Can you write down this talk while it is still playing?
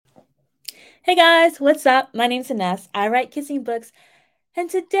Hey guys, what's up? My name's Ines. I write kissing books, and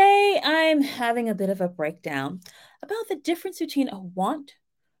today I'm having a bit of a breakdown about the difference between a want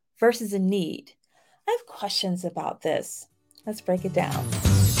versus a need. I have questions about this. Let's break it down.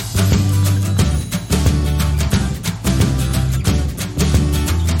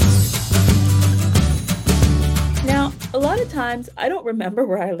 Now, a lot of times I don't remember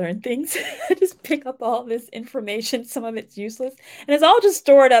where I learned things. I just pick up all this information, some of it's useless, and it's all just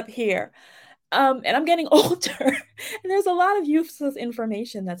stored up here. And I'm getting older, and there's a lot of useless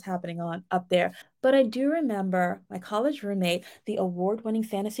information that's happening on up there. But I do remember my college roommate, the award-winning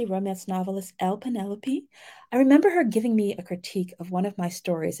fantasy romance novelist Elle Penelope. I remember her giving me a critique of one of my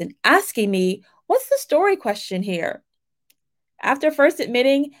stories and asking me, "What's the story question here?" After first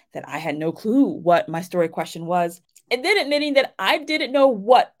admitting that I had no clue what my story question was, and then admitting that I didn't know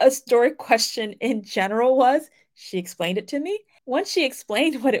what a story question in general was, she explained it to me. Once she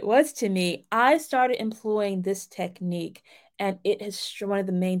explained what it was to me, I started employing this technique, and it is one of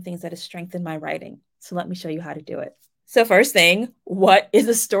the main things that has strengthened my writing. So let me show you how to do it. So, first thing, what is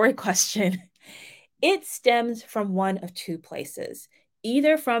a story question? It stems from one of two places,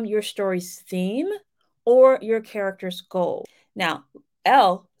 either from your story's theme or your character's goal. Now,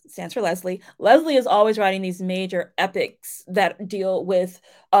 L stands for Leslie. Leslie is always writing these major epics that deal with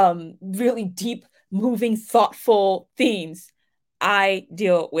really deep, moving, thoughtful themes. I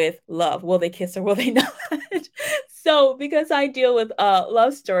deal with love. Will they kiss or will they not? So, because I deal with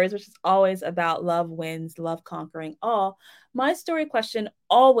love stories, which is always about love wins, love conquering all, my story question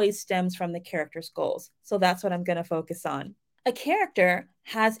always stems from the character's goals. So, that's what I'm going to focus on. A character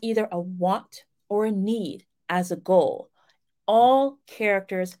has either a want or a need as a goal. All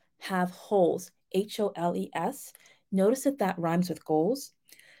characters have holes, Holes. Notice that that rhymes with goals.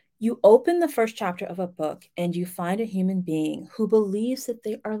 You open the first chapter of a book and you find a human being who believes that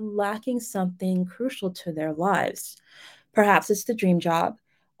they are lacking something crucial to their lives. Perhaps it's the dream job,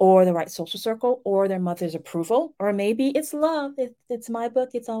 or the right social circle, or their mother's approval, or maybe it's love. If it's my book,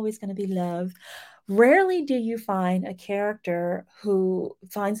 it's always going to be love. Rarely do you find a character who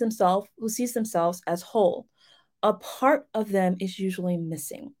sees themselves as whole. A part of them is usually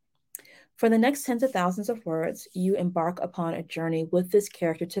missing. For the next tens of thousands of words, you embark upon a journey with this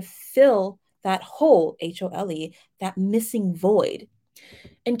character to fill that hole, Hole, that missing void.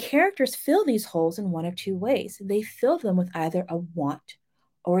 And characters fill these holes in one of two ways. They fill them with either a want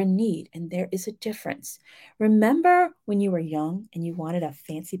or a need, and there is a difference. Remember when you were young and you wanted a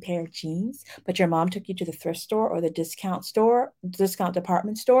fancy pair of jeans, but your mom took you to the thrift store or the discount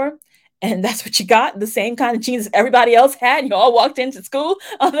department store, and that's what you got, the same kind of jeans everybody else had. You all walked into school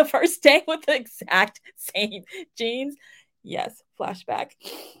on the first day with the exact same jeans. Yes, flashback.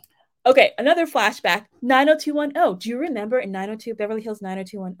 Okay, another flashback. 90210. Do you remember in 902 Beverly Hills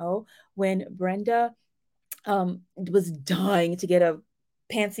 90210 when Brenda was dying to get a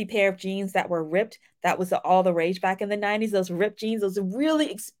fancy pair of jeans that were ripped? That was all the rage back in the 90s. Those ripped jeans, those really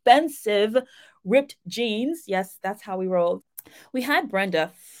expensive ripped jeans. Yes, that's how we rolled. We had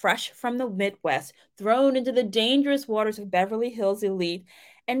Brenda, fresh from the Midwest, thrown into the dangerous waters of Beverly Hills elite.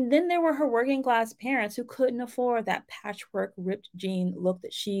 And then there were her working class parents who couldn't afford that patchwork ripped jean look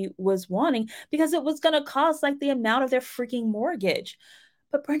that she was wanting because it was going to cost like the amount of their freaking mortgage.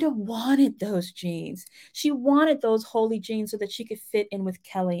 But Brenda wanted those jeans. She wanted those holy jeans so that she could fit in with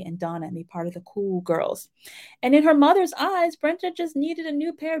Kelly and Donna and be part of the cool girls. And in her mother's eyes, Brenda just needed a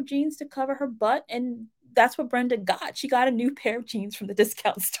new pair of jeans to cover her butt. And that's what Brenda got. She got a new pair of jeans from the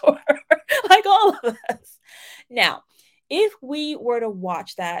discount store, like all of us. Now, if we were to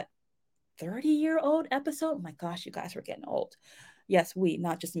watch that 30-year-old episode, oh my gosh, you guys were getting old. Yes, we,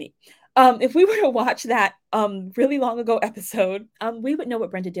 not just me. If we were to watch that really long ago episode, we would know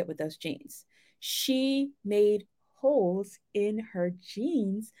what Brenda did with those jeans. She made holes in her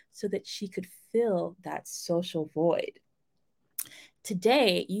jeans so that she could fill that social void.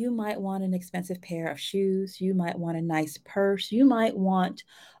 Today, you might want an expensive pair of shoes. You might want a nice purse. You might want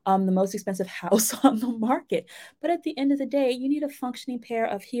the most expensive house on the market. But at the end of the day, you need a functioning pair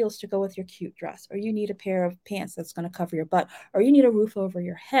of heels to go with your cute dress, or you need a pair of pants that's going to cover your butt, or you need a roof over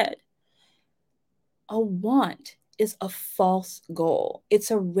your head. A want is a false goal, it's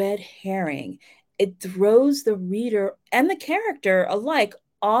a red herring. It throws the reader and the character alike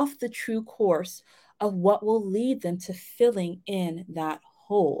off the true course of what will lead them to filling in that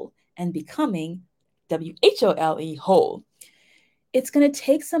hole and becoming WHOLE whole. It's going to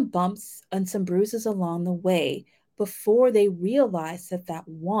take some bumps and some bruises along the way before they realize that that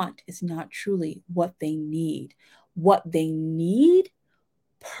want is not truly what they need. What they need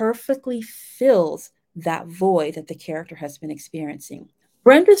perfectly fills that void that the character has been experiencing.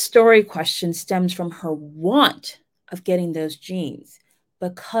 Brenda's story question stems from her want of getting those genes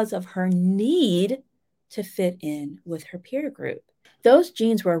because of her need to fit in with her peer group. Those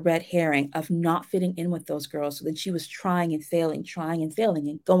genes were a red herring of not fitting in with those girls. So then she was trying and failing,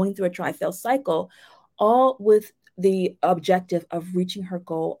 and going through a try fail cycle, all with the objective of reaching her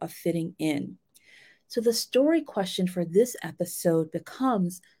goal of fitting in. So the story question for this episode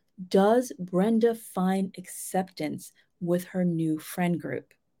becomes, does Brenda find acceptance with her new friend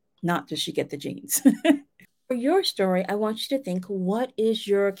group? Not does she get the genes. For your story, I want you to think, what is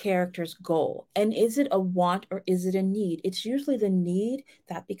your character's goal? And is it a want or is it a need? It's usually the need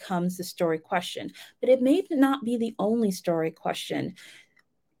that becomes the story question, but it may not be the only story question.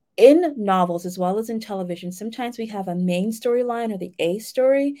 In novels as well as in television, sometimes we have a main storyline or the A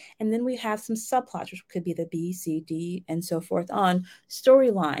story, and then we have some subplots, which could be the B, C, D, and so forth on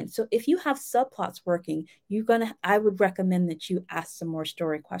storyline. So if you have subplots working, I would recommend that you ask some more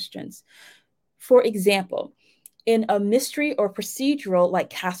story questions. For example, in a mystery or procedural like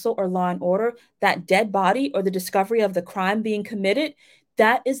Castle or Law and Order, that dead body or the discovery of the crime being committed,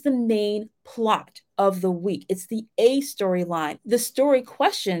 that is the main plot of the week. It's the A storyline. The story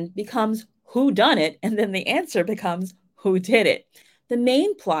question becomes who done it, and then the answer becomes who did it. The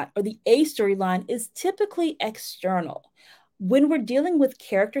main plot or the A storyline is typically external. When we're dealing with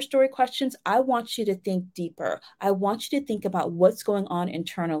character story questions, I want you to think deeper. I want you to think about what's going on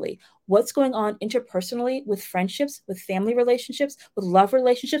internally, what's going on interpersonally with friendships, with family relationships, with love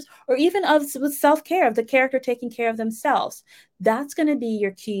relationships, or even with self-care, of the character taking care of themselves. That's going to be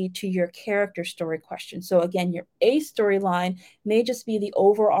your key to your character story question. So again, your A storyline may just be the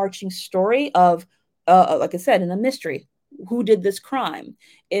overarching story of, like I said, in a mystery, who did this crime?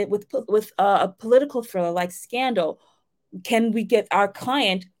 With a political thriller like Scandal, can we get our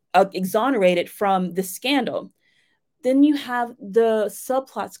client exonerated from the scandal? Then you have the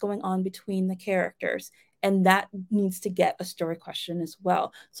subplots going on between the characters, and that needs to get a story question as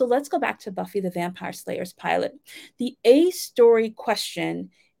well. So let's go back to Buffy the Vampire Slayer's pilot. The A story question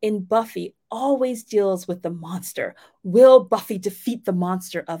in Buffy always deals with the monster. Will Buffy defeat the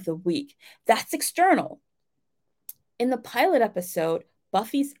monster of the week? That's external. In the pilot episode,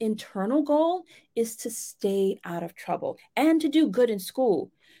 Buffy's internal goal is to stay out of trouble and to do good in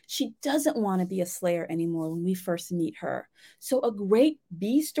school. She doesn't want to be a slayer anymore when we first meet her. So, a great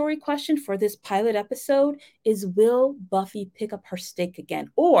B story question for this pilot episode is, will Buffy pick up her stake again?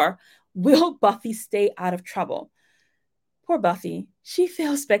 Or will Buffy stay out of trouble? Poor Buffy. She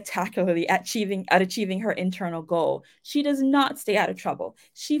fails spectacularly at achieving her internal goal. She does not stay out of trouble.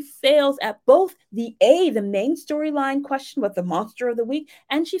 She fails at both the main storyline question with the monster of the week,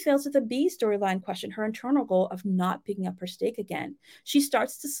 and she fails at the B storyline question, her internal goal of not picking up her stake again. She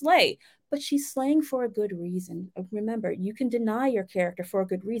starts to slay, but she's slaying for a good reason. Remember, you can deny your character for a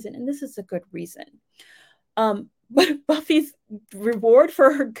good reason, and this is a good reason. But Buffy's reward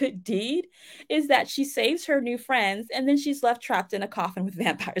for her good deed is that she saves her new friends, and then she's left trapped in a coffin with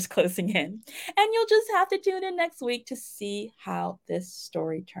vampires closing in. And you'll just have to tune in next week to see how this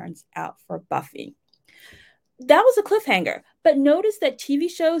story turns out for Buffy. That was a cliffhanger, but notice that TV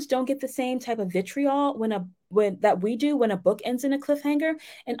shows don't get the same type of vitriol when that we do when a book ends in a cliffhanger,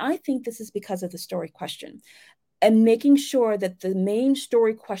 and I think this is because of the story question and making sure that the main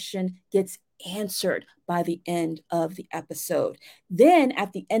story question gets answered by the end of the episode. Then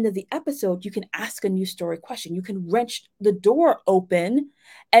at the end of the episode, you can ask a new story question. You can wrench the door open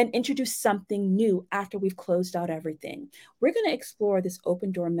and introduce something new after we've closed out everything. We're going to explore this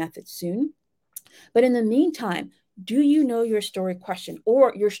open door method soon. But in the meantime, do you know your story question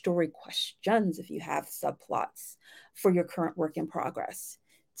or your story questions if you have subplots for your current work in progress?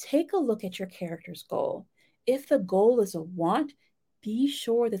 Take a look at your character's goal. If the goal is a want, be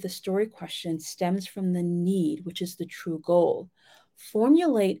sure that the story question stems from the need, which is the true goal.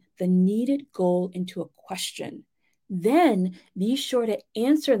 Formulate the needed goal into a question. Then be sure to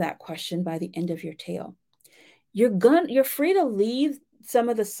answer that question by the end of your tale. You're free to leave some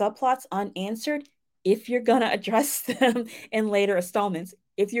of the subplots unanswered if you're going to address them in later installments.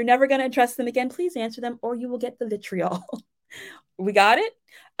 If you're never going to address them again, please answer them or you will get the vitriol. We got it?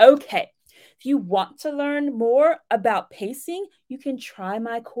 Okay. If you want to learn more about pacing, you can try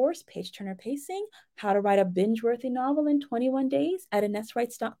my course, Page Turner Pacing, How to Write a Binge-Worthy Novel in 21 Days at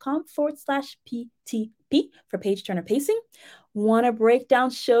InesWrites.com/PTP for Page Turner Pacing. Want to break down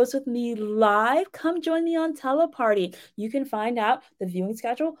shows with me live? Come join me on Teleparty. You can find out the viewing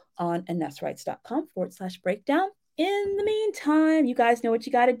schedule on InesWrites.com/breakdown. In the meantime, you guys know what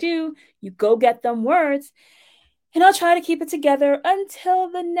you got to do. You go get them words. And I'll try to keep it together until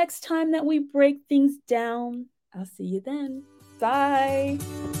the next time that we break things down. I'll see you then. Bye.